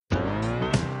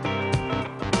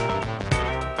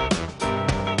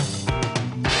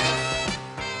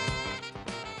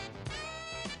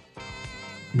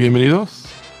Bienvenidos,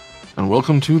 and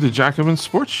welcome to the Jacobin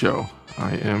Sports Show.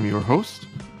 I am your host,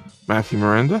 Matthew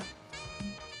Miranda.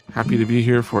 Happy to be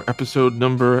here for episode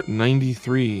number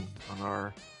 93 on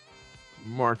our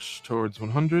march towards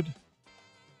 100.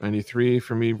 93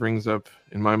 for me brings up,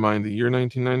 in my mind, the year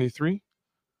 1993.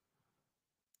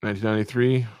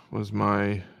 1993 was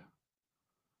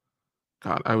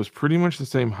I was pretty much the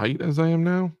same height as I am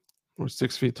now, or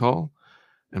 6 feet tall,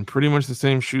 and pretty much the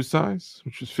same shoe size,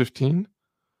 which was 15.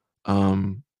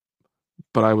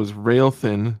 But I was rail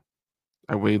thin.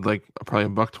 I weighed like probably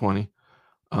 $120.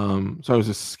 So I was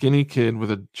a skinny kid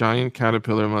with a giant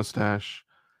caterpillar mustache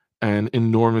and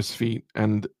enormous feet.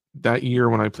 And that year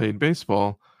when I played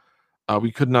baseball, we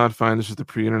could not find, this was the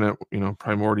pre-internet,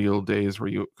 primordial days where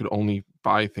you could only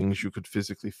buy things you could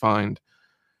physically find.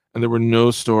 And there were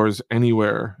no stores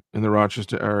anywhere in the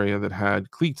Rochester area that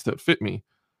had cleats that fit me.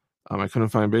 I couldn't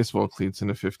find baseball cleats in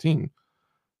a 15.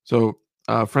 So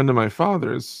a friend of my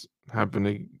father's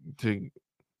happened to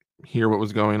hear what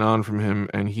was going on from him,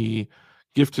 and he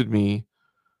gifted me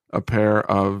a pair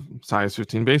of size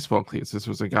 15 baseball cleats. This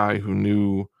was a guy who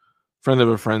knew, friend of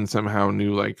a friend somehow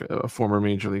knew like a former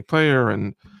major league player,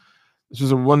 and this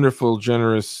was a wonderful,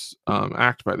 generous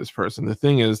act by this person. The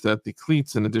thing is that the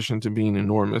cleats, in addition to being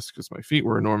enormous, because my feet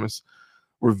were enormous,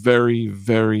 were very,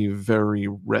 very, very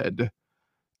red.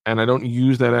 And I don't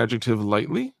use that adjective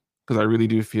lightly, because I really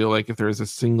do feel like if there is a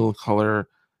single color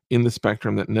in the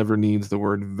spectrum that never needs the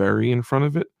word very in front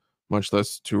of it, much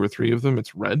less two or three of them,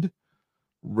 it's red.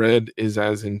 Red is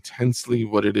as intensely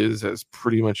what it is as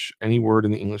pretty much any word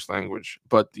in the English language,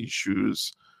 but these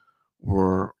shoes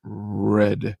were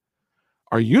red.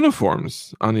 Our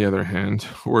uniforms, on the other hand,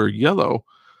 were yellow,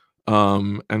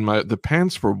 and the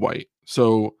pants were white.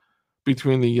 So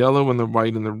between the yellow and the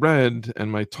white and the red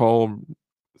and my tall,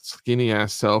 skinny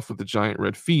ass self with the giant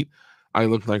red feet, I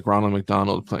looked like Ronald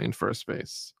McDonald playing first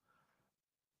base.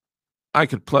 I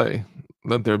could play,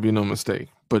 let there be no mistake,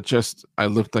 but just I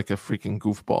looked like a freaking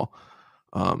goofball.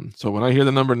 So when I hear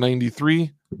the number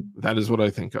 93, that is what I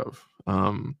think of.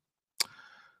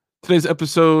 Today's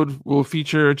episode will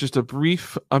feature just a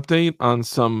brief update on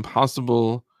some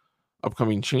possible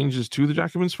upcoming changes to the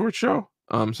Jacobin Sports Show,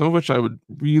 some of which I would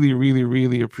really, really,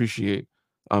 really appreciate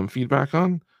feedback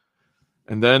on.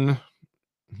 And then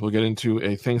we'll get into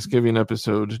a Thanksgiving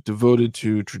episode devoted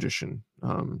to tradition,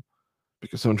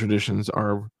 because some traditions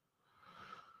are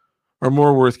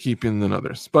more worth keeping than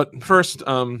others. But first,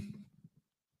 a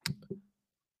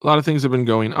lot of things have been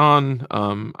going on.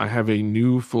 I have a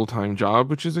new full-time job,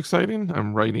 which is exciting.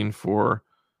 I'm writing for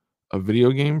a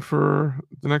video game for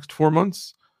the next 4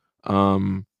 months.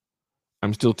 I'm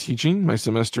still teaching. My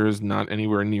semester is not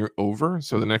anywhere near over,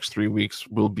 so the next 3 weeks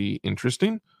will be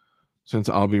interesting, since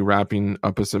I'll be wrapping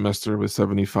up a semester with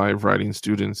 75 writing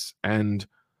students and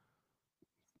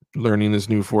learning this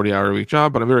new 40-hour-a-week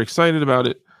job. But I'm very excited about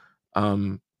it.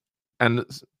 And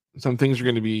some things are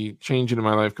going to be changing in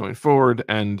my life going forward,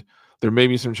 and there may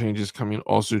be some changes coming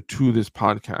also to this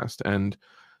podcast. And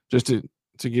just to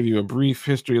give you a brief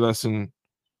history lesson,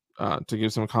 to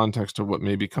give some context to what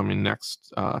may be coming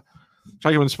next.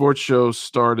 Jacobin Sports Show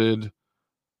started,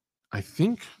 I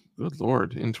think, good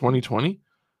Lord, in 2020.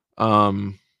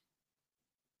 And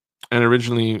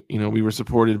originally, we were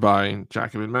supported by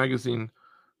Jacobin Magazine,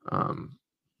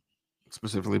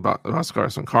 specifically Oscar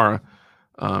Sankara.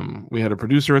 We had a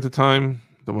producer at the time,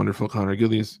 the wonderful Connor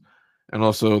Gillies, and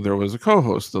also there was a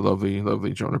co-host, the lovely,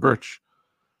 lovely Jonah Birch.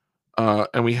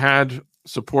 And we had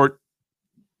support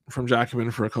from Jacobin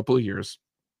for a couple of years,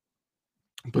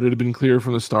 but it had been clear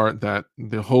from the start that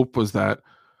the hope was that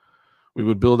we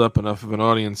would build up enough of an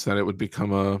audience that it would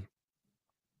become a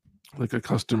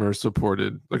customer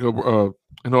supported, like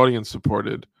an audience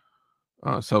supported,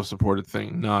 self-supported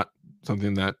thing, not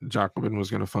something that Jacobin was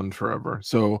going to fund forever.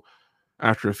 So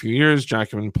after a few years,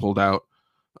 Jacobin pulled out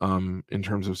in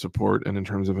terms of support and in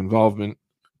terms of involvement.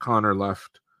 Connor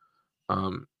left.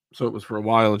 So it was for a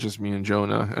while just me and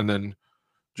Jonah, and then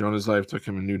Jonah's life took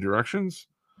him in new directions.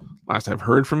 Last I've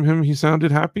heard from him, he sounded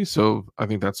happy, so I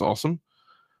think that's awesome.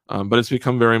 But it's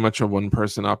become very much a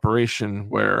one-person operation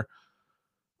where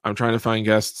I'm trying to find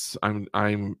guests. I'm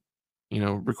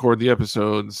record the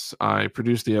episodes. I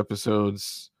produce the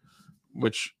episodes,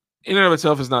 which in and of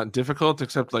itself is not difficult,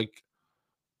 except like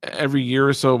every year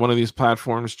or so, one of these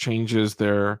platforms changes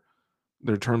their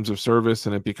terms of service,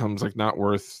 and it becomes like not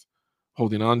worth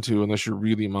holding on to unless you're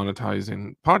really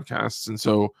monetizing podcasts. And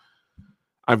so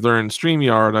I've learned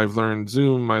StreamYard, I've learned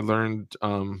Zoom, I learned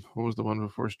what was the one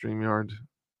before StreamYard?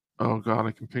 Oh God,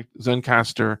 I can pick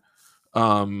Zencaster.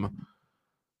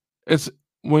 It's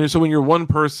when you're one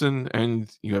person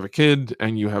and you have a kid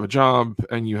and you have a job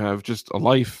and you have just a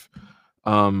life,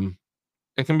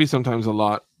 it can be sometimes a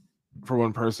lot for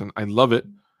one person. I love it,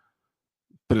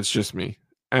 but it's just me.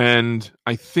 And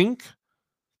I think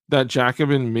that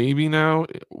Jacobin maybe now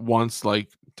wants like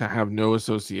to have no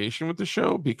association with the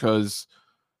show because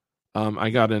I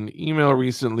got an email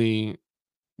recently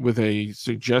with a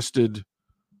suggested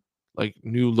like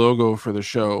new logo for the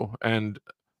show, and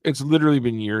it's literally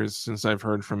been years since I've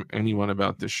heard from anyone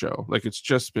about this show. Like it's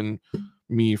just been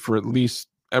me for at least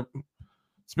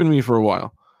it's been me for a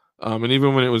while. And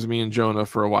even when it was me and Jonah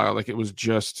for a while, like it was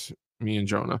just me and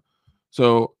Jonah.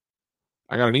 So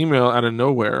I got an email out of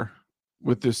nowhere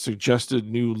with this suggested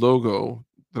new logo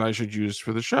that I should use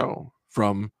for the show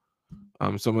from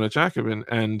someone at Jacobin.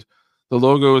 And the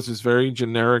logo is this very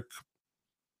generic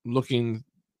looking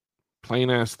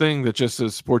plain ass thing that just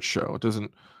says sports show. It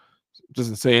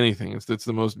doesn't say anything. It's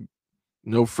the most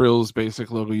no frills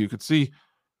basic logo you could see.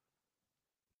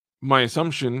 My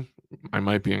assumption, I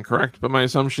might be incorrect, but my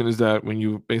assumption is that when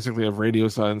you basically have radio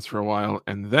silence for a while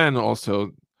and then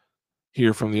also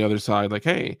hear from the other side, like,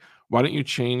 hey, why don't you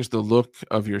change the look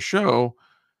of your show?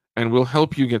 And we'll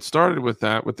help you get started with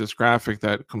that, with this graphic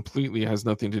that completely has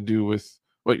nothing to do with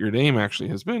what your name actually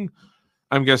has been.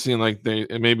 I'm guessing like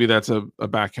maybe that's a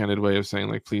backhanded way of saying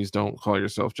like, please don't call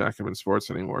yourself Jacobin Sports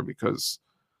anymore because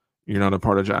you're not a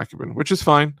part of Jacobin, which is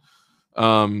fine.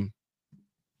 I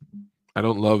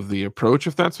don't love the approach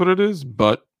if that's what it is,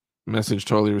 but message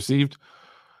totally received.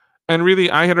 And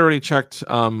really, I had already checked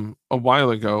a while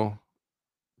ago,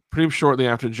 pretty shortly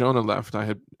after Jonah left.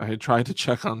 I had tried to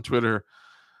check on Twitter,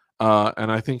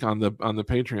 and I think on the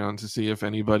Patreon to see if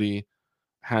anybody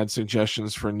had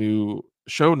suggestions for new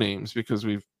show names, because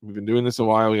we've been doing this a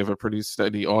while. We have a pretty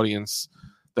steady audience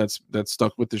that's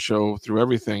stuck with the show through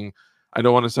everything. I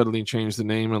don't want to suddenly change the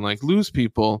name and like lose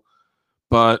people,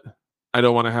 but I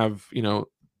don't want to have,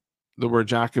 the word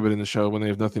Jacobin in the show when they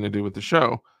have nothing to do with the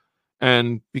show.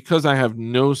 And because I have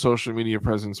no social media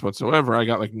presence whatsoever, I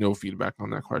got like no feedback on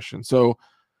that question. So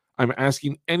I'm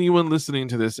asking anyone listening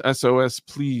to this, SOS,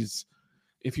 please,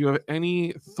 if you have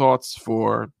any thoughts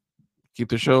for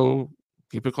keep it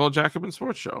called Jacobin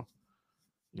Sports Show,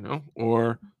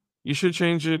 or you should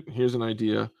change it. Here's an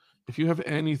idea. If you have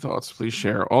any thoughts, please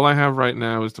share. All I have right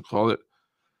now is to call it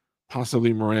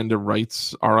possibly Miranda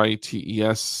Rights,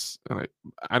 RITES. And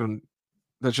I don't,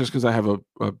 that's just because I have a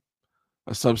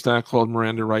Substack called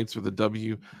Miranda Rights with a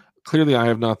W. Clearly, I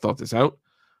have not thought this out.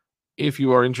 If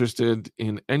you are interested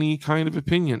in any kind of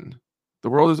opinion, the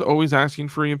world is always asking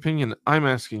for an opinion. I'm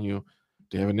asking you,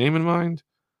 do you have a name in mind?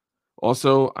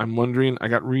 Also, I'm wondering, I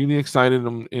got really excited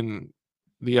in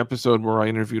the episode where I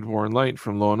interviewed Warren Light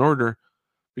from Law and Order,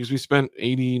 because we spent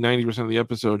 80-90% of the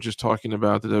episode just talking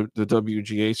about the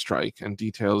WGA strike and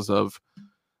details of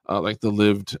like the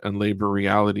lived and labor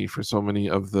reality for so many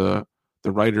of the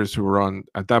writers who were on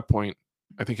at that point.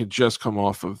 I think had just come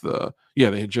off of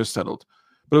they had just settled.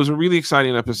 But it was a really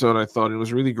exciting episode, I thought. It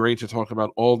was really great to talk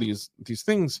about all these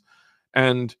things.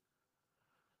 And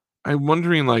I'm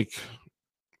wondering, like,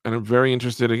 and I'm very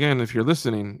interested, again, if you're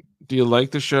listening, do you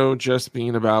like the show just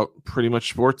being about pretty much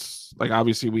sports? Like,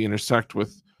 obviously, we intersect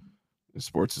with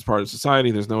sports as part of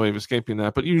society. There's no way of escaping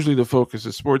that. But usually the focus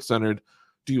is sports-centered.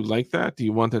 Do you like that? Do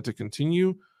you want that to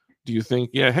continue? Do you think,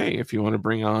 yeah, hey, if you want to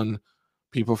bring on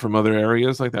people from other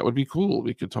areas, like that would be cool.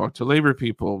 We could talk to labor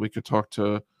people. We could talk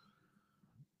to...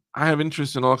 I have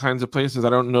interest in all kinds of places. I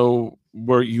don't know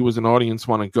where you as an audience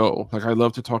want to go. Like, I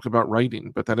love to talk about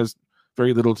writing, but that has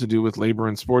very little to do with labor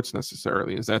and sports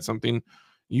necessarily. Is that something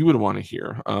you would want to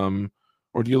hear? Or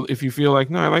do you, if you feel like,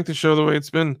 no, I like the show the way it's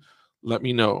been, let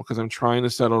me know, because I'm trying to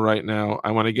settle right now.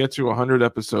 I want to get to 100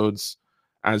 episodes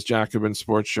as Jacobin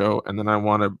Sports Show, and then I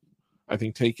want to, I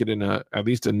think, take it in at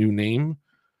least a new name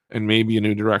and maybe a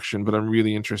new direction. But I'm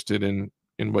really interested in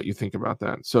what you think about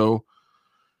that. So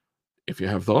if you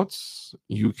have thoughts,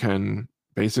 you can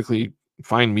basically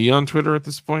find me on Twitter at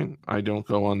this point. I don't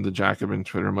go on the Jacobin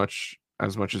Twitter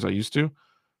as much as I used to.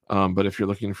 But if you're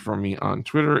looking for me on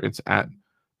Twitter, it's at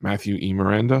Matthew E.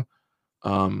 Miranda.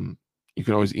 You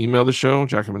can always email the show,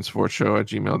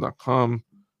 jacobinsportshow@gmail.com.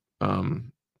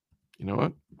 You know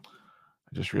what?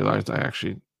 I just realized I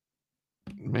actually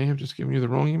may have just given you the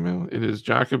wrong email. It is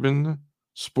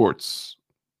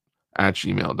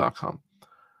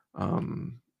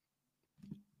jacobinsports@gmail.com.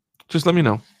 Just let me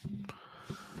know.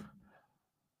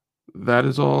 That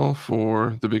is all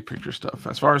for the big picture stuff.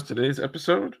 As far as today's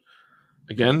episode,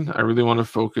 again, I really want to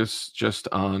focus just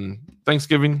on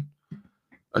Thanksgiving,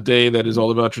 a day that is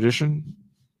all about tradition.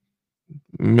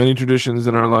 Many traditions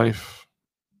in our life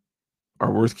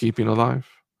are worth keeping alive.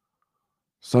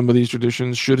 Some of these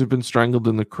traditions should have been strangled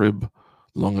in the crib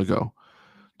long ago.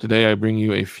 Today, I bring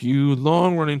you a few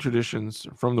long-running traditions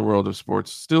from the world of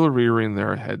sports still rearing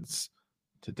their heads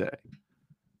today.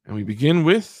 And we begin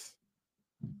with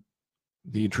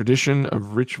the tradition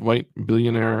of rich white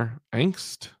billionaire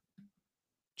angst.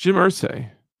 Jim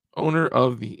Irsay, owner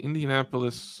of the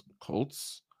Indianapolis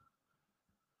Colts,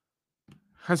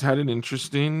 has had an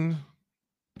interesting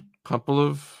couple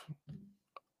of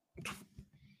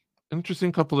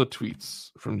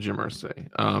tweets from Jim Irsay.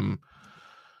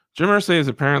 Jim Irsay is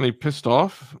apparently pissed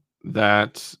off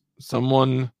that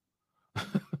someone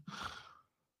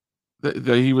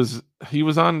that he was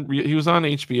on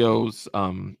HBO's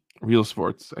Real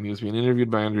Sports, and he was being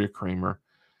interviewed by Andrea Kramer,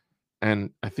 and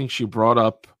I think she brought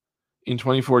up in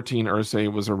 2014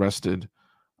 Irsay was arrested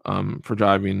for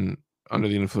driving under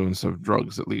the influence of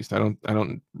drugs. At least I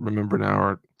don't remember now,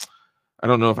 or I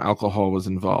don't know if alcohol was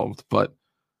involved, but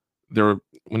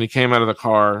when he came out of the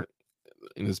car,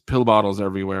 in his pill bottles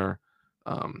everywhere.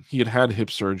 He had hip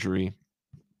surgery.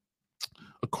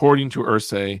 According to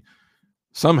Irsay,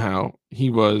 somehow he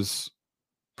was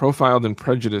profiled and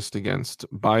prejudiced against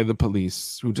by the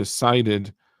police, who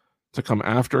decided to come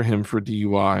after him for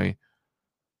DUI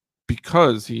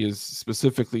because he is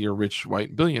specifically a rich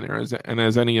white billionaire. And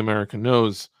as any American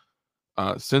knows,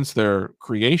 since their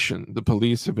creation, the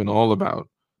police have been all about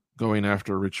going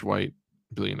after rich white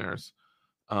billionaires.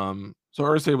 So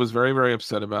Irsay was very, very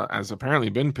upset about, has apparently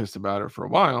been pissed about it for a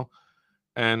while.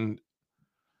 And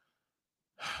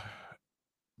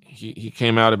he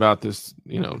came out about this,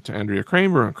 to Andrea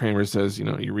Kramer, and Kramer says,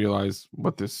 you realize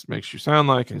what this makes you sound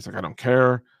like. And he's like, I don't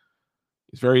care.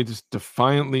 He's very just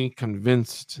defiantly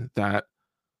convinced that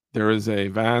there is a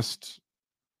vast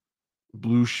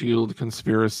Blue Shield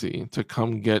conspiracy to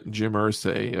come get Jim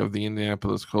Irsay of the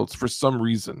Indianapolis Colts for some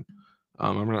reason.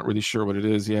 I'm not really sure what it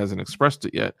is. He hasn't expressed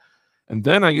it yet. And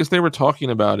then I guess they were talking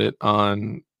about it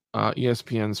on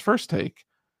ESPN's First Take,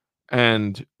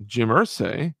 and Jim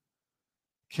Irsay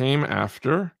came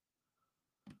after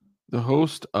the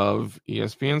host of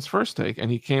ESPN's First Take, and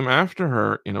he came after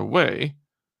her in a way.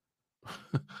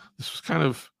 This was kind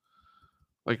of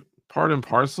like part and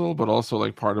parcel, but also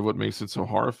like part of what makes it so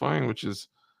horrifying, which is,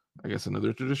 I guess,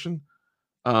 another tradition.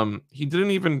 He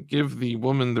didn't even give the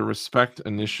woman the respect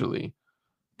initially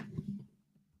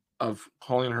of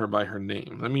calling her by her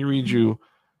name. Let me read you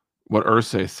what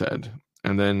Irsay said,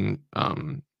 and then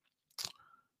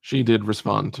she did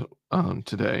respond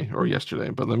today or yesterday.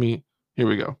 But here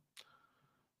we go.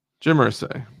 Jim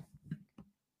Irsay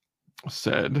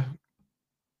said,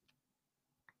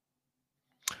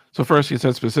 so first he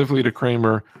said specifically to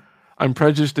Kramer, I'm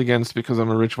prejudiced against because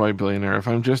I'm a rich white billionaire. If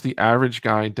I'm just the average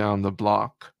guy down the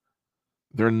block,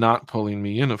 they're not pulling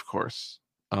me in, of course.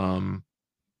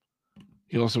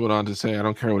 He also went on to say, I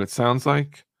don't care what it sounds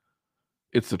like.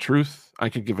 It's the truth. I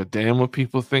could give a damn what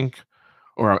people think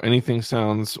or how anything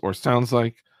sounds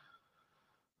like.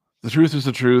 The truth is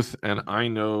the truth, and I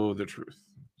know the truth.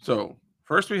 So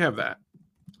first we have that.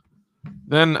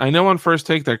 Then I know on First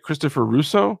Take that Christopher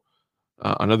Russo,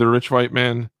 another rich white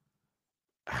man,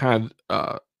 had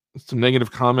some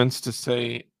negative comments to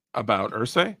say about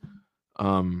Irsay.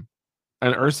 And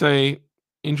Irsay,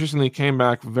 interestingly, came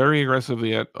back very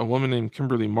aggressively at a woman named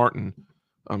Kimberly Martin.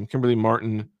 Kimberly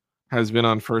Martin has been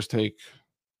on First Take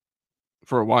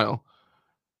for a while.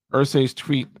 Irsay's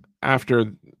tweet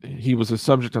after he was a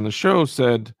subject on the show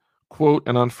said, quote,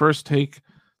 and on First Take,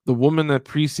 the woman that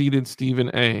preceded Stephen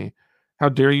A., how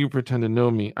dare you pretend to know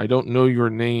me? I don't know your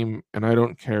name, and I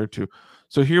don't care to.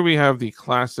 So here we have the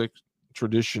classic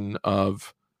tradition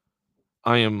of,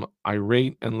 I am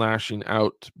irate and lashing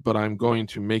out, but I'm going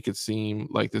to make it seem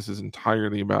like this is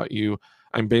entirely about you.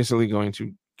 I'm basically going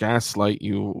to gaslight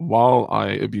you while I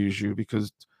abuse you,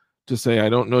 because to say I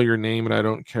don't know your name and I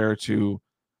don't care to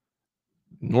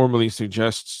normally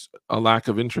suggests a lack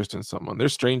of interest in someone.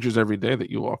 There's strangers every day that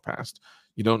you walk past.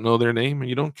 You don't know their name and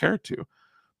you don't care to.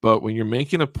 But when you're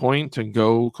making a point to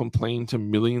go complain to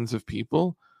millions of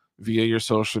people via your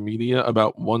social media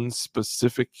about one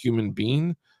specific human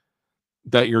being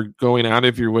that you're going out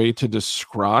of your way to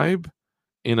describe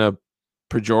in a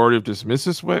pejorative,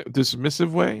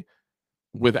 dismissive way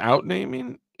without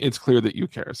naming, it's clear that you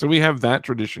care. So we have that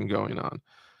tradition going on.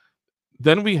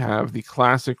 Then we have the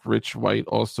classic rich white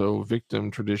also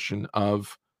victim tradition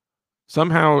of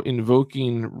somehow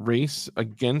invoking race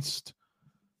against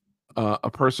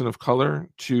a person of color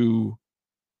to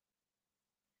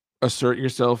assert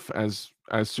yourself as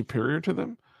superior to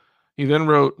them. He then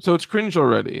wrote, so it's cringe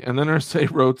already. And then Irsay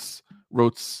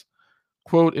wrote,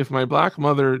 quote, if my black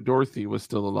mother, Dorothy, was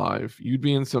still alive, you'd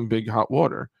be in some big hot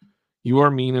water. You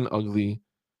are mean and ugly.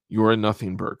 You're a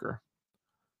nothing burger.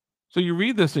 So you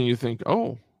read this and you think,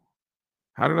 oh,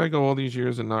 how did I go all these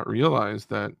years and not realize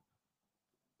that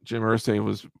Jim Irsay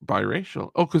was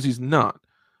biracial? Oh, because he's not.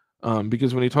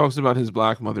 Because when he talks about his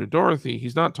black mother, Dorothy,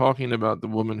 he's not talking about the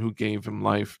woman who gave him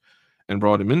life and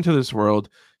brought him into this world.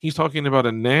 He's talking about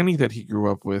a nanny that he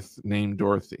grew up with named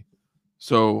Dorothy.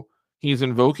 So he's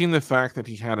invoking the fact that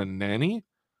he had a nanny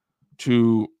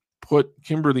to put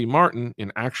Kimberly Martin,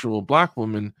 an actual black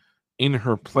woman, in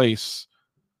her place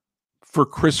for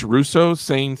Chris Russo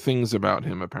saying things about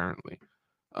him, apparently.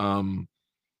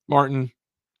 Martin,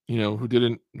 who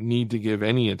didn't need to give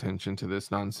any attention to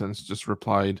this nonsense, just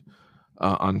replied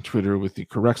on Twitter with the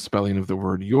correct spelling of the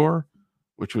word "your,"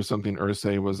 which was something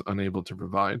Irsay was unable to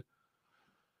provide.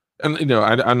 And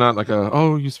I'm not like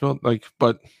you spelled like,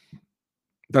 but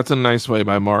that's a nice way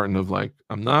by Martin of like,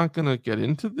 I'm not gonna get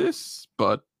into this,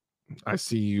 but I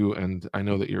see you and I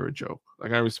know that you're a joke.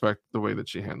 Like, I respect the way that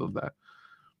she handled that.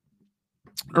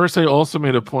 Irsay also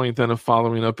made a point then of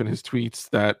following up in his tweets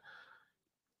that,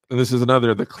 and this is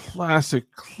the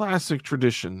classic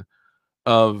tradition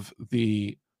of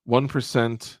the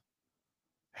 1%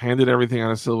 handed everything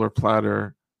on a silver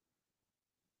platter,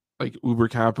 like uber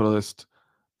capitalist,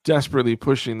 desperately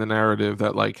pushing the narrative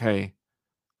that like, hey,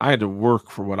 I had to work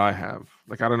for what I have.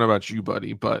 Like, I don't know about you,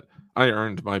 buddy, but I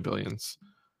earned my billions.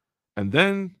 And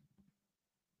then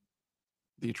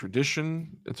the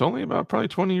tradition, it's only about probably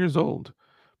 20 years old,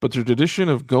 but the tradition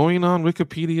of going on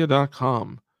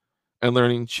wikipedia.com and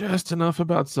learning just enough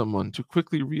about someone to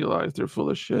quickly realize they're full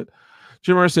of shit.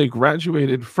 Jim Irsay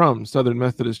graduated from Southern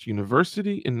Methodist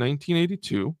University in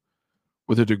 1982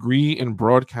 with a degree in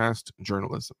broadcast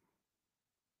journalism.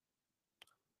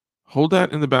 Hold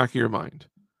that in the back of your mind.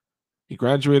 He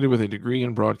graduated with a degree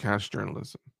in broadcast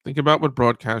journalism. Think about what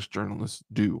broadcast journalists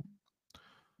do.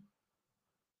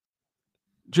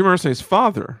 Jim Irsay's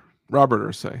father, Robert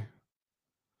Irsay,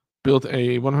 built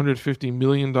a $150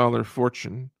 million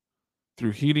fortune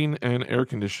through heating and air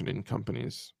conditioning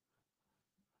companies.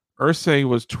 Irsay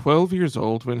was 12 years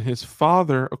old when his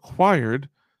father acquired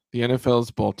the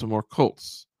NFL's Baltimore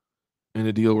Colts in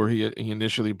a deal where he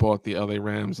initially bought the LA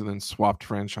Rams and then swapped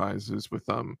franchises with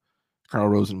Carl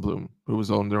Rosenblum, who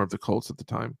was owner of the Colts at the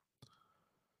time.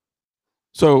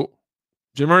 So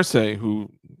Jim Irsay, who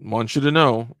wants you to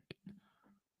know,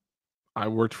 I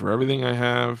worked for everything I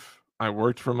have. I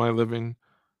worked for my living.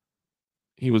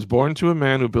 He was born to a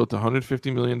man who built a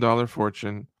 $150 million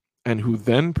fortune and who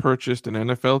then purchased an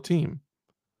NFL team.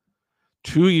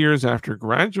 2 years after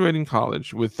graduating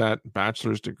college with that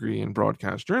bachelor's degree in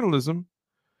broadcast journalism,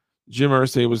 Jim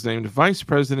Irsay was named vice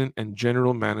president and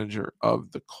general manager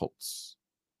of the Colts.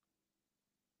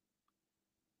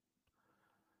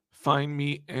 Find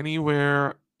me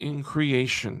anywhere in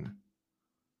creation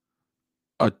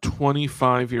a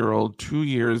 25-year-old 2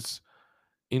 years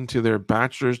into their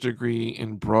bachelor's degree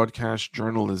in broadcast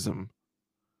journalism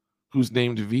who's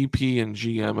named VP and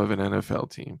GM of an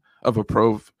NFL team, of a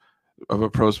pro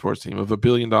sports team, of $1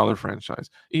 billion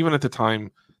franchise. Even at the time,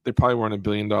 they probably weren't $1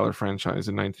 billion franchise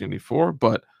in 1984,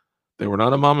 but they were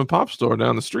not a mom and pop store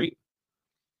down the street.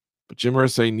 But Jim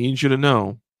Irsay needs you to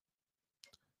know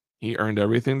he earned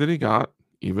everything that he got,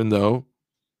 even though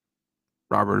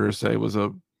Robert Irsay was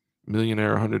a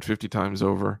millionaire 150 times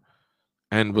over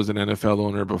and was an NFL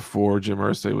owner before Jim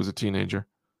Irsay was a teenager.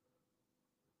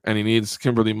 And he needs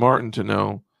Kimberly Martin to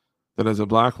know that as a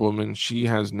black woman, she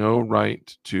has no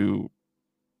right to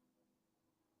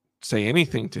say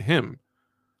anything to him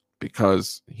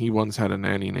because he once had a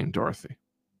nanny named Dorothy.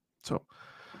 So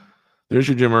there's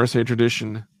your Jim Irsay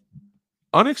tradition.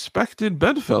 Unexpected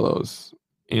bedfellows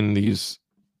in these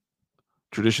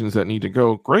traditions that need to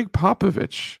go. Greg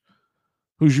Popovich,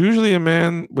 who's usually a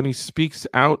man when he speaks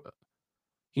out,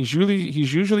 he's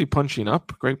usually punching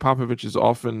up. Greg Popovich is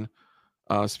often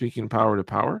speaking power to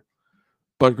power.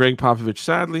 But Greg Popovich,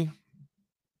 sadly,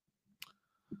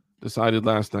 decided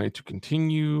last night to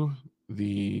continue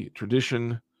the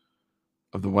tradition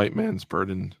of the white man's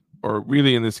burden. Or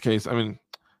really, in this case, I mean,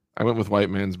 I went with white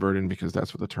man's burden because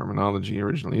that's what the terminology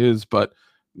originally is. But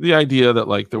the idea that,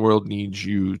 like, the world needs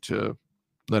you to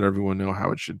let everyone know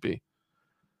how it should be.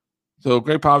 So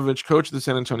Greg Popovich, coach of the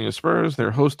San Antonio Spurs,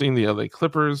 they're hosting the LA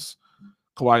Clippers.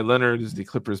 Kawhi Leonard is the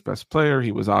Clippers' best player.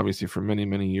 He was obviously for many,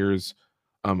 many years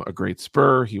a great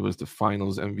Spur. He was the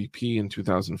Finals MVP in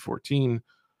 2014.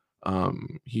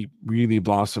 He really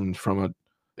blossomed from an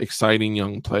exciting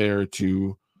young player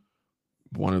to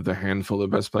one of the handful of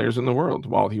best players in the world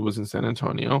while he was in San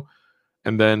Antonio.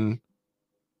 And then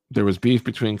there was beef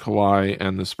between Kawhi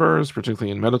and the Spurs,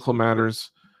 particularly in medical matters.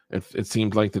 It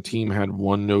seemed like the team had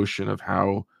one notion of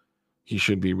how he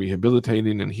should be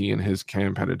rehabilitating, and he and his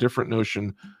camp had a different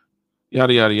notion.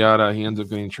 Yada, yada, yada. He ends up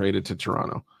getting traded to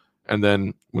Toronto. And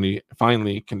then when he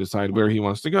finally can decide where he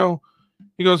wants to go,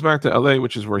 he goes back to LA,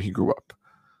 which is where he grew up.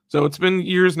 So it's been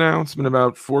years now. It's been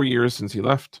about 4 years since he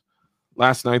left.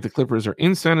 Last night, the Clippers are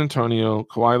in San Antonio.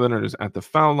 Kawhi Leonard is at the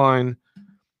foul line.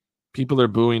 People are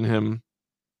booing him.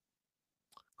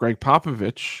 Greg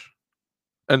Popovich.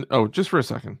 And, just for a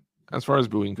second, as far as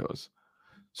booing goes.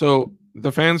 So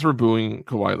the fans were booing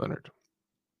Kawhi Leonard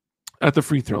at the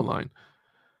free throw line.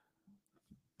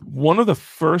 One of the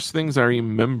first things I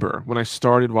remember when I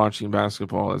started watching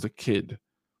basketball as a kid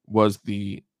was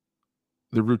the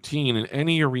routine in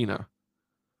any arena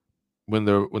when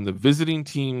the visiting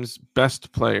team's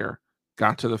best player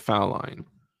got to the foul line,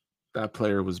 that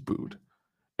player was booed.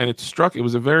 And it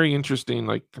was a very interesting,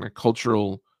 like, kind of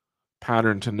cultural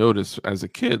pattern to notice as a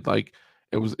kid. Like,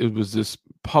 it was this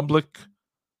public,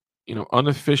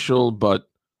 unofficial but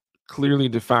clearly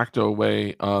de facto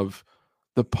way of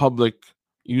the public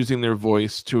using their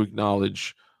voice to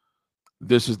acknowledge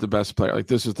this is the best player. Like,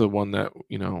 this is the one that,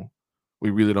 we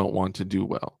really don't want to do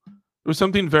well. There was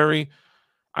something very,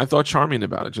 I thought, charming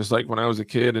about it. Just like when I was a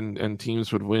kid and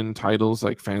teams would win titles,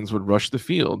 like, fans would rush the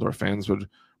field or fans would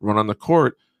run on the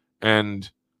court. And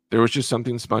there was just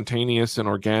something spontaneous and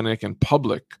organic and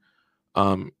public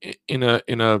in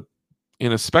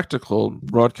a spectacle,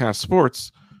 broadcast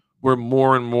sports, where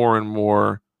more and more and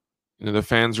more, the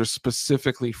fans are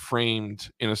specifically framed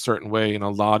in a certain way and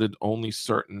allotted only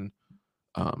certain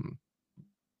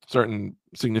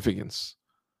significance.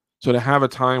 So to have a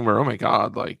time where, oh my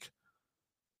God, like,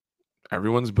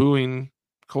 everyone's booing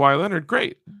Kawhi Leonard,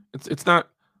 great. It's not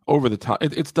over the top.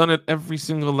 It's done at every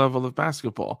single level of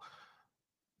basketball.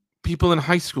 People in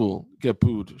high school get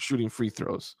booed shooting free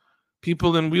throws.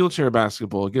 People in wheelchair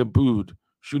basketball get booed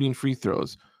shooting free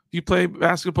throws. If you play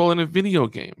basketball in a video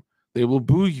game, they will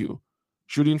boo you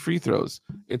shooting free throws.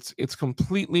 It's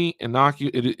completely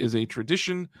innocuous. It is a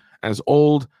tradition as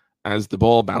old as the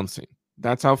ball bouncing.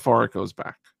 That's how far it goes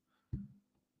back.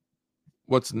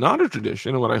 What's not a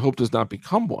tradition, and what I hope does not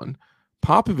become one,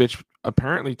 Popovich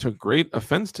apparently took great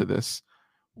offense to this,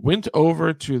 went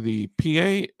over to the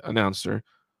PA announcer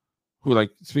who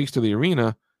speaks to the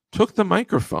arena, took the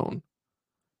microphone,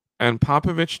 and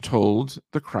Popovich told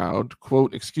the crowd,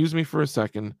 quote, "Excuse me for a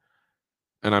second,"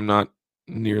 and I'm not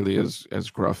nearly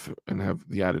as gruff and have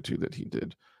the attitude that he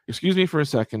did. "Excuse me for a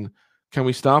second. Can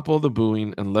we stop all the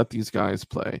booing and let these guys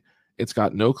play? It's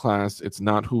got no class. It's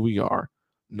not who we are.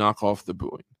 Knock off the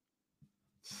booing."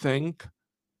 Thank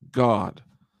God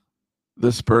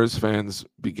the Spurs fans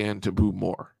began to boo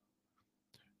more.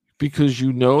 Because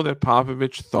that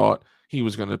Popovich thought he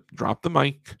was going to drop the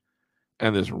mic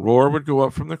and this roar would go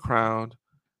up from the crowd.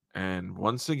 And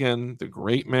once again, the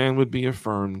great man would be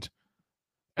affirmed.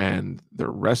 And the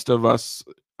rest of us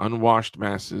unwashed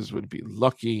masses would be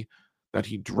lucky that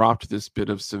he dropped this bit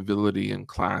of civility and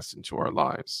class into our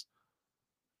lives.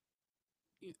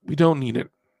 We don't need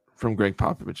it from Greg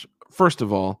Popovich. First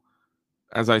of all,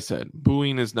 as I said,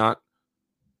 booing is not...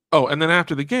 Oh, and then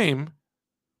after the game,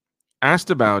 asked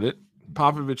about it,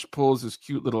 Popovich pulls his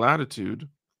cute little attitude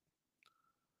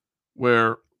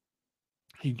where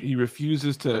he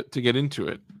refuses to get into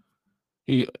it.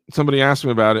 Somebody asked him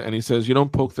about it, and he says, "You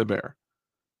don't poke the bear."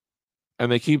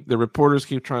 And the reporters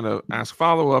keep trying to ask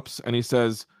follow-ups, and he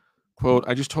says, quote,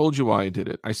 "I just told you why I did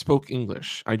it. I spoke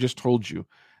English. I just told you.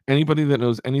 Anybody that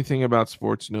knows anything about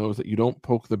sports knows that you don't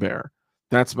poke the bear.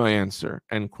 That's my answer,"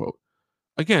 end quote.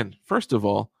 Again, first of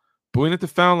all, booing at the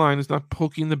foul line is not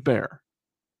poking the bear.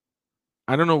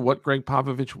 I don't know what Greg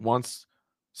Popovich wants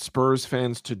Spurs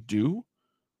fans to do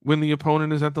when the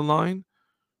opponent is at the line.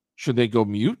 Should they go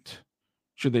mute?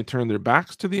 Should they turn their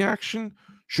backs to the action?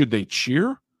 Should they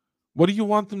cheer? What do you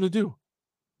want them to do?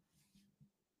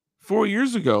 4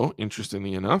 years ago,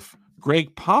 interestingly enough,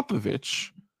 Greg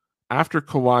Popovich, after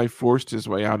Kawhi forced his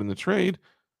way out in the trade,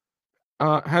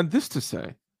 had this to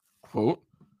say, quote,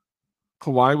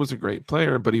 "Kawhi was a great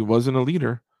player, but he wasn't a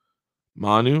leader.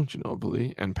 Manu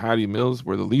Ginobili and Patty Mills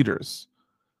were the leaders.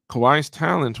 Kawhi's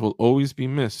talent will always be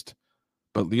missed,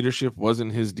 but leadership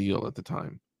wasn't his deal at the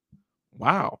time."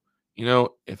 Wow.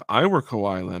 If I were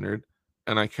Kawhi Leonard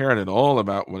and I cared at all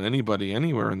about what anybody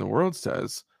anywhere in the world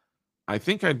says, I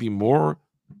think I'd be more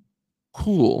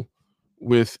cool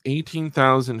with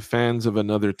 18,000 fans of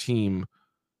another team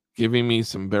giving me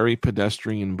some very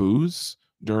pedestrian boos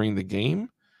during the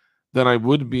game than I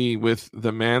would be with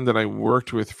the man that I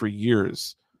worked with for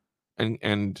years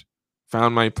and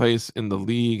found my place in the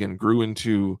league and grew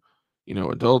into,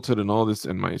 adulthood and all this,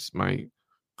 and my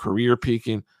career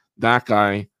peaking. That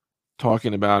guy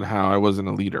talking about how I wasn't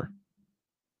a leader.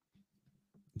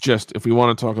 just if we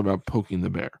want to talk about poking the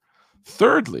bear.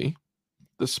 Thirdly,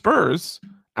 the Spurs,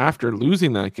 after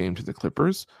losing that game to the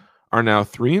Clippers, are now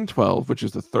 3-12, which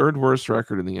is the third worst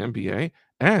record in the NBA,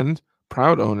 and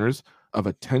proud owners of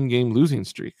a 10-game losing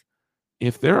streak.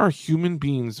 If there are human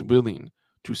beings willing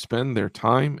to spend their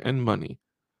time and money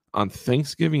on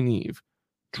Thanksgiving Eve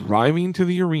driving to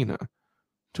the arena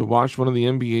to watch one of the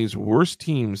NBA's worst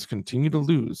teams continue to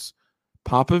lose,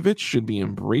 Popovich should be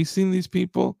embracing these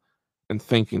people and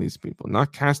thanking these people,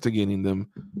 not castigating them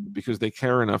because they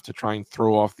care enough to try and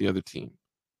throw off the other team.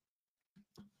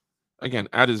 Again,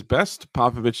 at his best,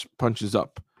 Popovich punches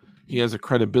up. He has a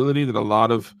credibility that a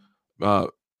lot of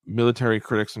military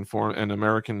critics and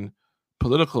American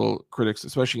political critics,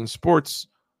 especially in sports,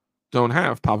 don't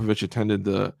have. Popovich attended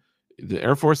the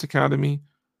Air Force Academy,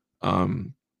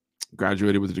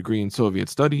 graduated with a degree in Soviet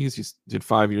studies. He did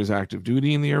 5 years active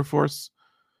duty in the Air Force,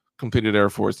 completed Air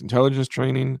Force intelligence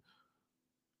training,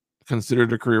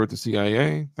 considered a career with the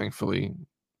CIA. Thankfully,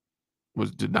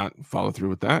 did not follow through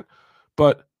with that.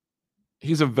 But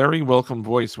he's a very welcome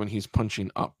voice when he's punching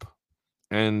up.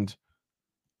 And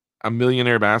a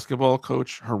millionaire basketball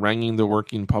coach haranguing the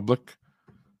working public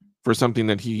for something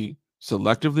that he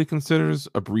selectively considers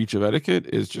a breach of etiquette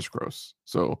is just gross.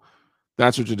 So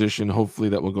that's a tradition. Hopefully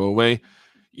that will go away.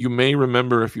 You may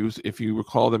remember, if you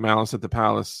recall the Malice at the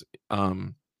Palace,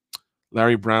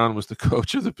 Larry Brown was the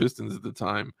coach of the Pistons at the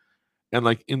time. And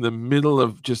like in the middle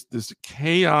of just this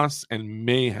chaos and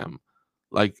mayhem,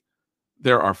 like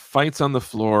there are fights on the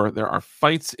floor, there are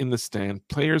fights in the stand,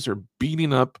 players are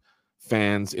beating up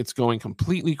fans. It's going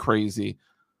completely crazy.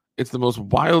 It's the most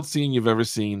wild scene you've ever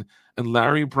seen. And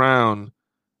Larry Brown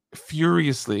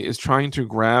furiously is trying to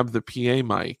grab the PA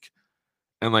mic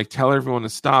and like tell everyone to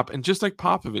stop. And just like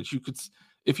Popovich, you could,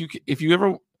 if you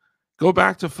ever go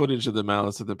back to footage of the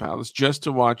Malice at the Palace just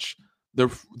to watch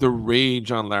the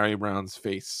rage on Larry Brown's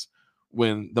face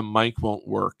when the mic won't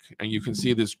work, and you can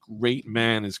see this great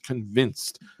man is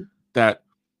convinced that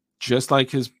just like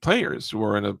his players who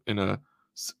are in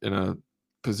a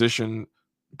position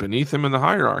beneath him in the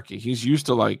hierarchy, he's used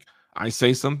to, like, I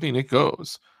say something, it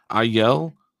goes. I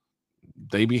yell,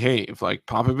 they behave. Like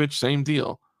Popovich, same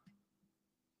deal.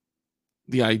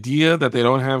 The idea that they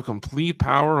don't have complete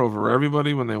power over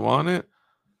everybody when they want it,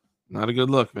 not a good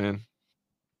look, man.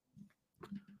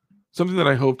 Something that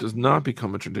I hope does not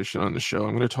become a tradition on the show.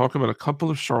 I'm going to talk about a couple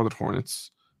of Charlotte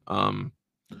Hornets,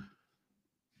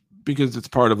 because it's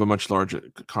part of a much larger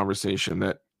conversation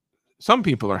that some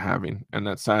people are having, and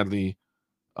that sadly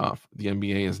the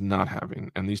NBA is not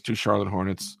having. And these two Charlotte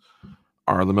Hornets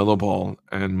are LaMelo Ball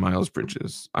and Miles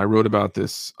Bridges. I wrote about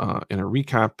this in a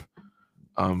recap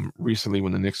recently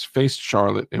when the Knicks faced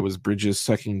Charlotte. It was Bridges'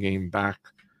 second game back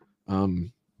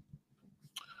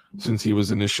since he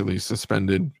was initially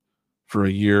suspended for a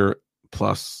year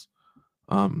plus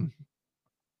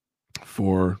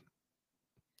for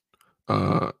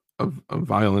a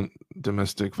violent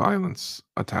domestic violence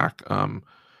attack.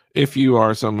 If you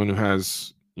are someone who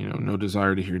has no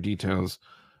desire to hear details,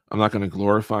 I'm not going to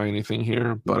glorify anything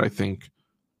here, but I think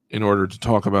in order to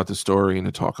talk about the story and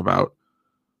to talk about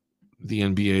the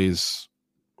NBA's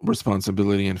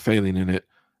responsibility and failing in it,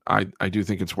 I do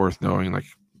think it's worth knowing like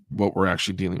what we're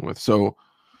actually dealing with. So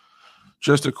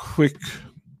just a quick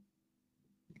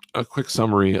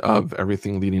summary of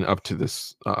everything leading up to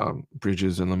this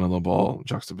Bridges and LaMelo Ball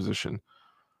juxtaposition.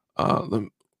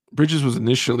 Bridges was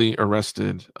initially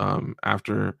arrested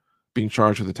after being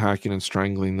charged with attacking and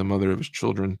strangling the mother of his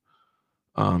children.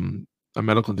 A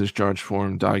medical discharge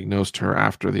form diagnosed her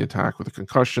after the attack with a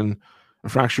concussion, a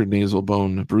fractured nasal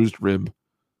bone, a bruised rib,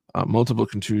 multiple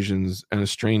contusions, and a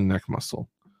strained neck muscle.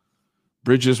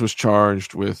 Bridges was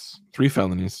charged with 3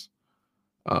 felonies.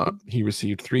 He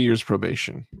received 3 years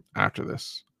probation after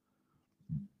this.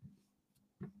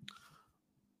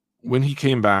 When he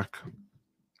came back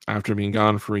after being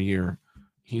gone for a year,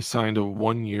 he signed a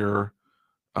 1-year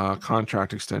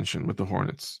contract extension with the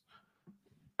Hornets.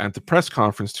 At the press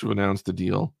conference to announce the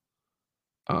deal,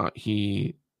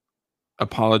 he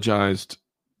apologized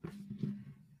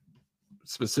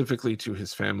specifically to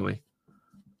his family.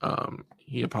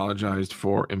 He apologized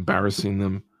for embarrassing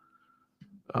them.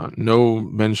 No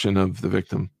mention of the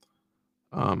victim.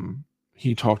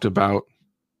 He talked about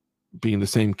being the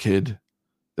same kid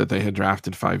that they had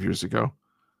drafted 5 years ago.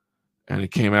 And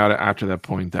it came out after that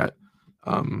point that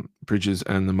Bridges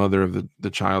and the mother of the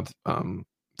child,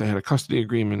 they had a custody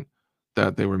agreement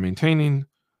that they were maintaining.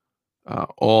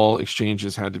 All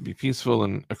exchanges had to be peaceful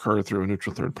and occur through a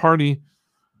neutral third party.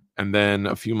 And then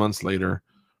a few months later,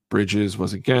 Bridges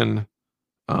was again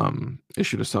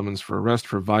issued a summons for arrest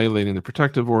for violating the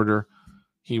protective order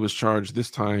He was charged this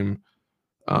time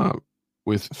uh,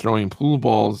 with throwing pool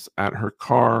balls at her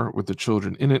car with the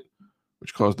children in it,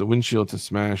 which caused the windshield to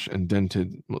smash and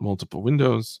dented multiple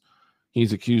windows.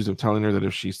 He's accused of telling her that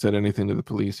if she said anything to the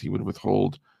police, he would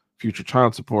withhold future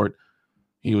child support.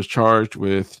 He was charged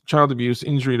with child abuse,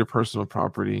 injury to personal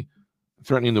property,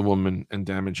 threatening the woman, and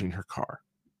damaging her car.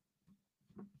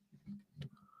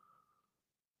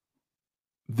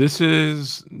 This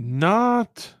is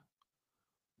not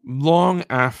long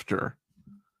after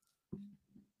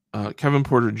Kevin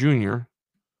Porter Jr.,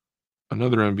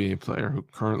 another NBA player who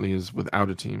currently is without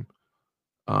a team.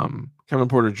 Kevin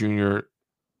Porter Jr.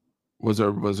 was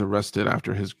arrested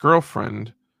after his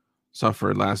girlfriend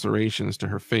suffered lacerations to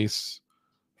her face,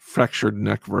 fractured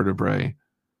neck vertebrae,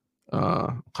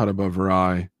 cut above her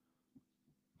eye,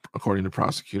 according to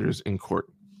prosecutors in court.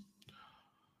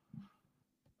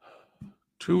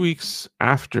 2 weeks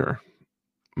after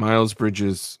Miles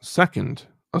Bridges' second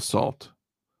assault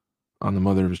on the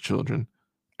mother of his children,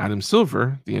 Adam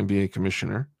Silver, the NBA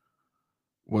commissioner,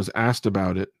 was asked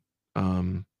about it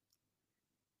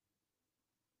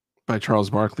by Charles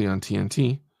Barkley on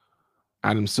TNT.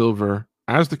 Adam Silver,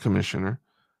 as the commissioner,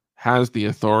 has the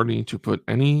authority to put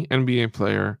any NBA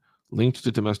player linked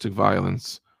to domestic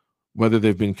violence, whether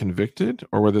they've been convicted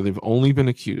or whether they've only been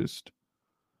accused.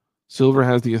 Silver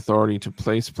has the authority to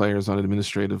place players on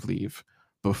administrative leave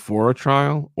before a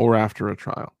trial or after a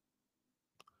trial.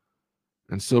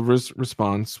 And Silver's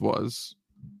response was,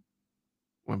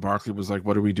 when Barkley was like,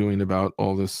 what are we doing about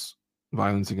all this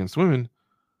violence against women?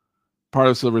 Part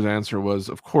of Silver's answer was,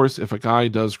 of course, if a guy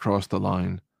does cross the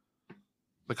line,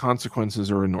 the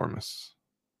consequences are enormous.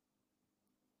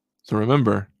 So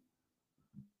remember,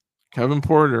 Kevin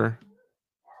Porter,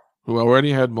 who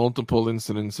already had multiple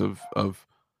incidents of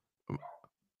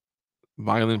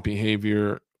violent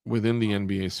behavior within the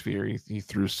NBA sphere. He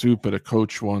threw soup at a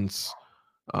coach once.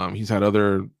 He's had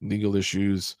other legal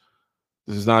issues.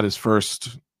 This is not his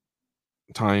first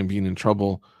time being in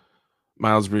trouble.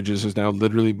 Miles Bridges has now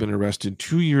literally been arrested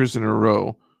 2 years in a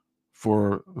row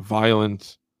for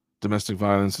violent domestic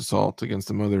violence assault against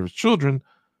the mother of his children.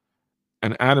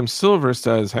 And Adam Silver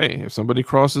says, hey, if somebody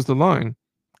crosses the line,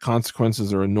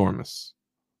 consequences are enormous.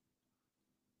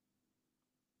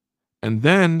 And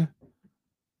then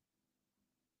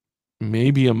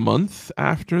maybe a month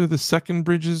after the second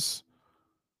Bridges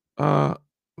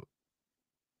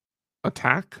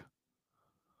attack,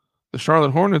 the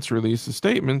Charlotte Hornets released a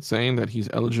statement saying that he's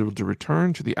eligible to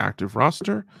return to the active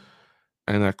roster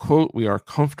and that, quote, we are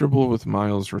comfortable with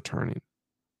Miles returning.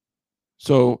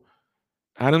 So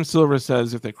Adam Silver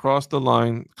says if they cross the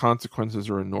line, consequences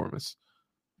are enormous.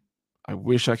 I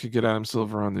wish I could get Adam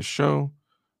Silver on this show.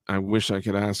 I wish I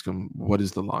could ask him, what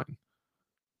is the line?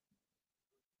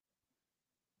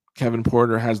 Kevin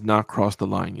Porter has not crossed the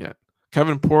line yet.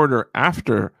 Kevin Porter,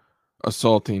 after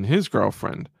assaulting his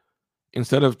girlfriend,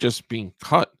 instead of just being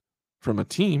cut from a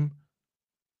team,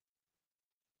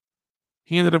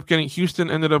 Houston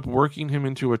ended up working him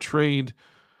into a trade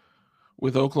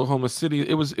with Oklahoma City.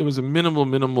 It was a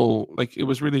minimal, like it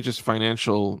was really just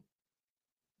financial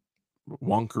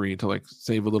wonkery to like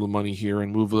save a little money here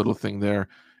and move a little thing there.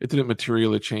 It didn't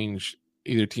materially change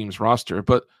either team's roster.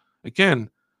 But again,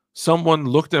 someone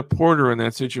looked at Porter in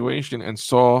that situation and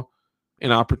saw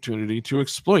an opportunity to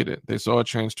exploit it. They saw a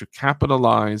chance to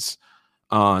capitalize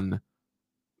on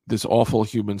this awful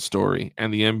human story.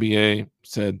 And the NBA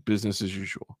said business as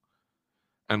usual.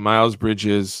 And Miles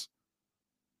Bridges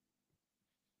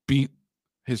beat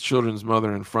his children's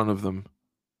mother in front of them.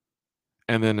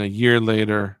 And then a year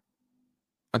later,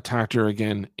 attacked her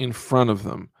again in front of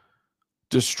them,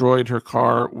 destroyed her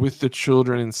car with the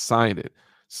children inside it,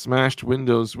 smashed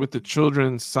windows with the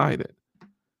children inside it.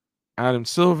 Adam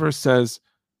Silver says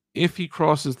if he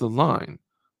crosses the line,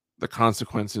 the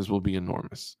consequences will be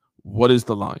enormous. What is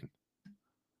the line?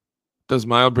 Does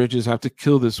Miles Bridges have to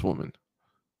kill this woman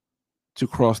to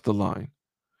cross the line?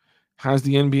 Has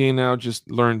the NBA now just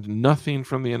learned nothing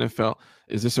from the NFL?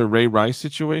 Is this a Ray Rice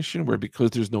situation where because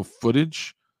there's no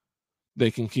footage, they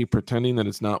can keep pretending that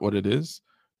it's not what it is?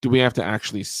 Do we have to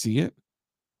actually see it?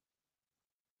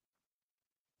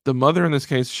 The mother in this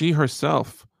case, she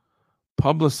herself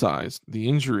publicized the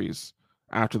injuries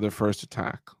after the first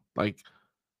attack. Like,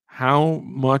 how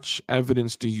much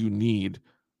evidence do you need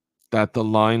that the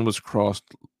line was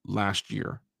crossed last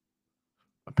year?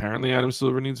 Apparently, Adam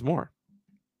Silver needs more.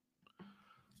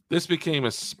 This became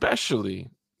especially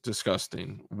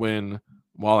disgusting when,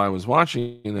 while I was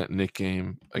watching that Knick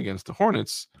game against the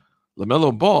Hornets,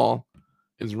 LaMelo Ball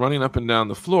is running up and down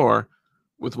the floor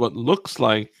with what looks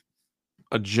like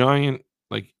a giant,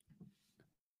 like,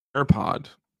 AirPod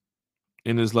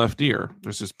in his left ear.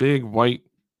 There's this big white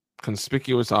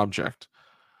conspicuous object.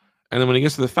 And then when he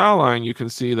gets to the foul line, you can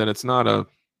see that it's not an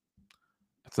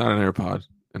AirPod.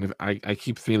 And if I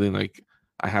keep feeling like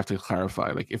I have to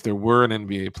clarify, like if there were an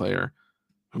NBA player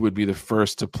who would be the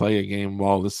first to play a game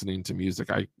while listening to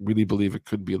music, I really believe it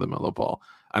could be LaMelo Ball.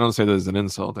 I don't say that as an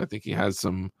insult. I think he has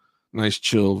some nice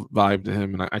chill vibe to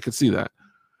him, and I could see that.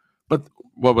 But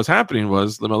what was happening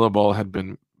was LaMelo Ball had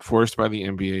been forced by the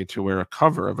NBA to wear a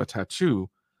cover of a tattoo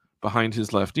behind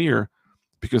his left ear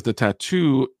because the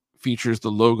tattoo features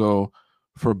the logo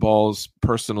for Ball's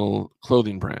personal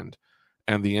clothing brand.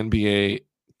 And the NBA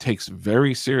takes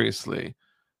very seriously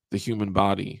the human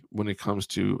body when it comes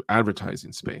to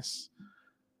advertising space.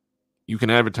 You can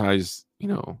advertise,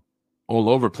 all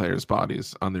over players'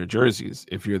 bodies on their jerseys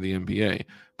if you're the NBA.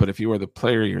 But if you are the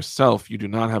player yourself, you do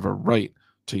not have a right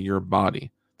to your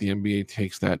body. The NBA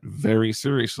takes that very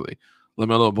seriously.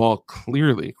 LaMelo Ball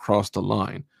clearly crossed the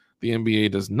line. The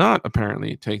NBA does not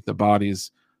apparently take the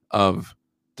bodies of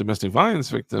domestic violence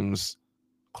victims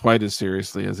quite as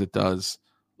seriously as it does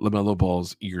LaMelo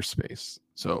Ball's ear space.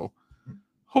 So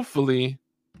hopefully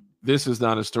this is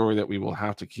not a story that we will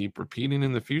have to keep repeating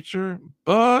in the future,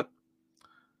 but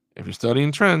if you're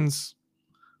studying trends,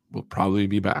 we'll probably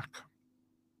be back.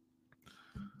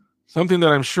 Something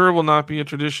that I'm sure will not be a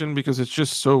tradition because it's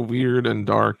just so weird and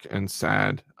dark and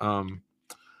sad.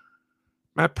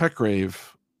 Matt Petgrave,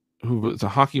 who was a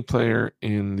hockey player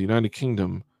in the United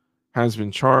Kingdom, has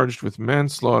been charged with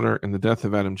manslaughter in the death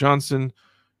of Adam Johnson.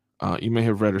 You may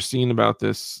have read or seen about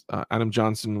this. Adam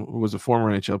Johnson, who was a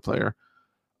former NHL player,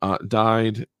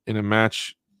 died in a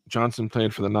match. Johnson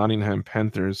played for the Nottingham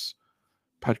Panthers.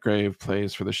 Petgrave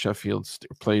played for the Sheffield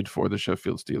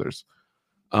Steelers.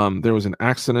 There was an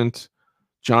accident.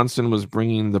 Johnson was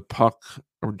bringing the puck,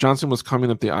 or Johnson was coming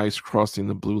up the ice, crossing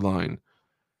the blue line.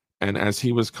 And as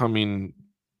he was coming,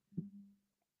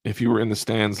 if you were in the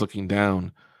stands looking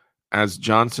down, as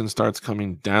Johnson starts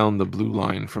coming down the blue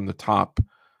line from the top,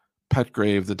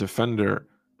 Petgrave, the defender,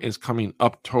 is coming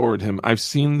up toward him. I've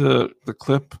seen the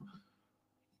clip.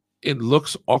 It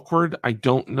looks awkward. I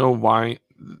don't know why.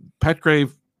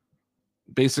 Petgrave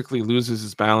basically loses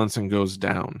his balance and goes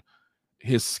down.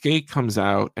 His skate comes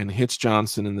out and hits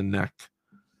Johnson in the neck.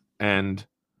 And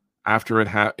after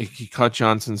he cut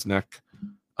Johnson's neck.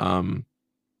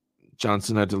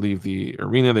 Johnson had to leave the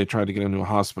arena. They tried to get him to a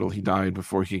hospital. He died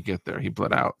before he could get there. He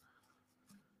bled out.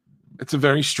 It's a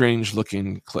very strange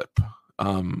looking clip.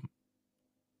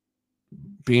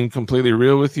 Being completely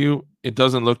real with you, it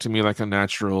doesn't look to me like a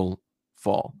natural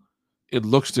fall. It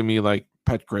looks to me like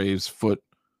Petgrave's foot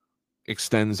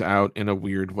extends out in a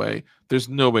weird way. There's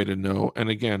no way to know. And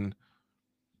again,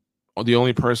 the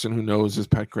only person who knows is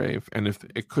Petgrave. And if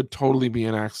it could totally be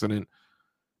an accident,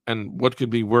 and what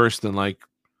could be worse than like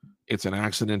it's an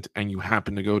accident and you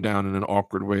happen to go down in an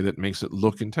awkward way that makes it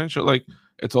look intentional? Like,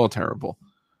 it's all terrible.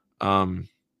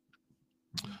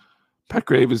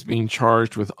 Petgrave is being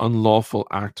charged with unlawful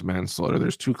act manslaughter.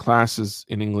 There's two classes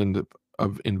in England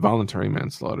of involuntary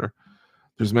manslaughter.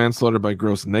 There's manslaughter by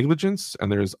gross negligence,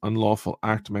 and there's unlawful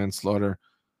act manslaughter.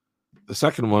 The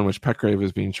second one, which Petgrave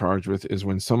is being charged with, is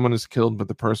when someone is killed, but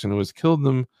the person who has killed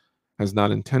them has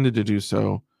not intended to do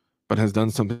so, but has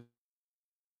done something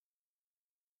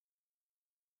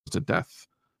to death.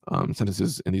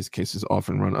 Sentences in these cases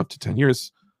often run up to 10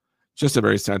 years. Just a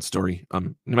very sad story.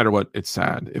 No matter what, it's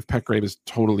sad. If Petgrave is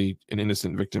totally an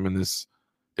innocent victim in this,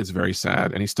 it's very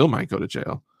sad, and he still might go to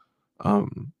jail.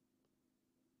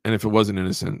 And if it wasn't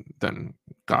innocent, then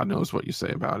God knows what you say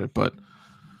about it. But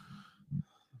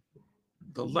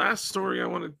the last story I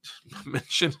want to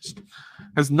mention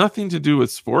has nothing to do with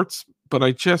sports, but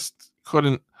I just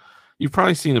couldn't. You've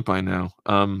probably seen it by now.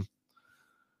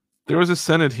 There was a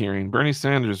Senate hearing. Bernie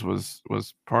Sanders was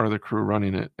part of the crew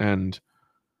running it, and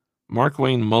Mark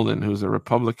Wayne Mullen, who's a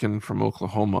Republican from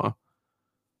Oklahoma,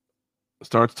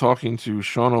 starts talking to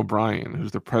Sean O'Brien,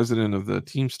 who's the president of the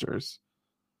Teamsters.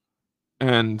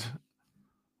 And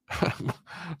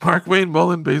Mark Wayne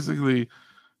Mullen basically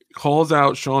calls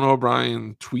out Sean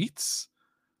O'Brien tweets,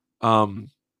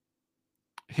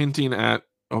 hinting at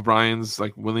O'Brien's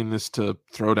like willingness to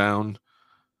throw down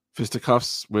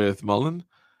fisticuffs with Mullen.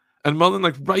 And Mullen,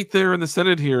 like right there in the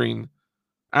Senate hearing,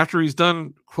 after he's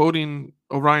done quoting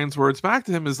O'Brien's words back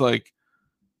to him, is like,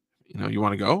 you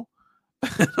want to go?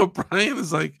 And O'Brien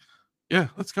is like, yeah,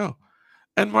 let's go.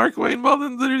 And Mark Wayne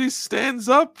Mullen literally stands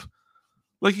up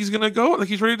like he's going to go, like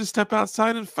he's ready to step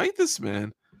outside and fight this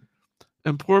man.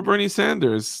 And poor Bernie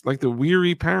Sanders, like the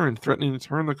weary parent threatening to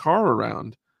turn the car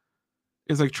around,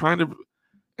 is like trying to,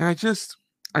 and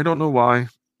I don't know why.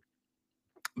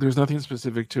 There's nothing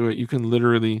specific to it. You can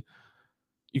literally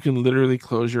You can literally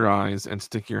close your eyes and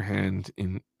stick your hand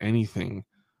in anything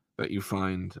that you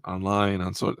find online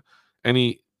on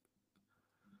any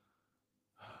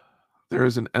there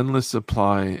is an endless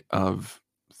supply of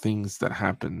things that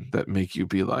happen that make you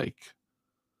be like,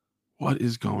 what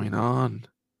is going on?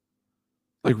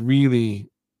 Like, really,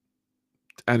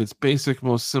 at its basic,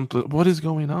 most simple, what is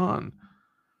going on?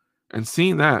 And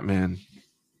seeing that, man,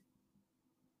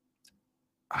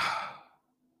 I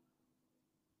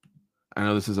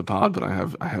know this is a pod, but I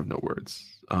have no words.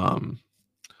 I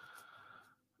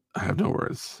have no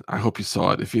words. I hope you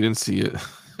saw it. If you didn't see it,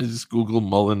 just Google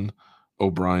Mullen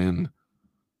O'Brien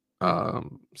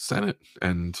Senate,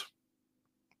 and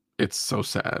it's so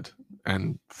sad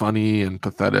and funny and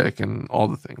pathetic and all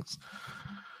the things.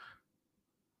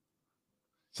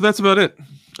 So that's about it.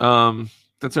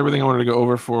 That's everything I wanted to go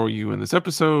over for you in this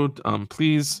episode.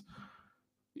 Please,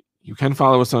 you can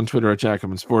follow us on Twitter at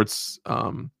Jacobin Sports.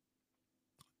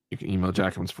 You can email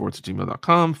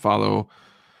jacobinsports@gmail.com. Follow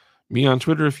me on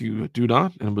Twitter if you do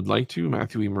not and would like to,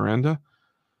 Matthew E. Miranda.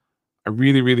 I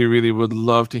really, really, really would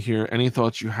love to hear any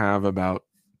thoughts you have about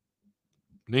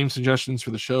name suggestions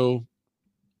for the show,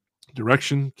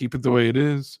 direction, keep it the way it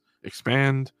is,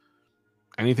 expand,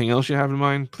 anything else you have in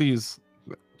mind. Please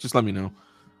just let me know.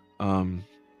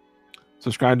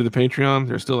 Subscribe to the Patreon.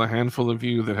 There's still a handful of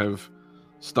you that have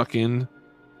stuck in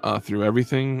through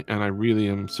everything, and I really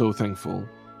am so thankful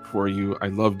for you. I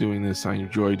love doing this. I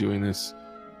enjoy doing this.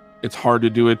 It's hard to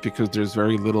do it because there's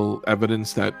very little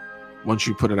evidence that once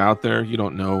you put it out there, you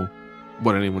don't know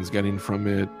what anyone's getting from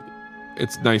it.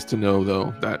 It's nice to know,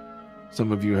 though, that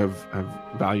some of you have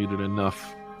valued it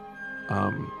enough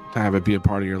to have it be a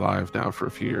part of your life now for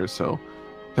a few years. So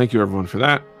thank you, everyone, for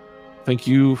that. Thank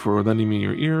you for lending me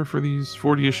your ear for these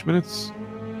 40-ish minutes.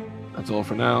 That's all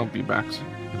for now. Be back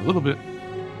in a little bit.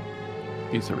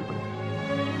 Peace, everybody.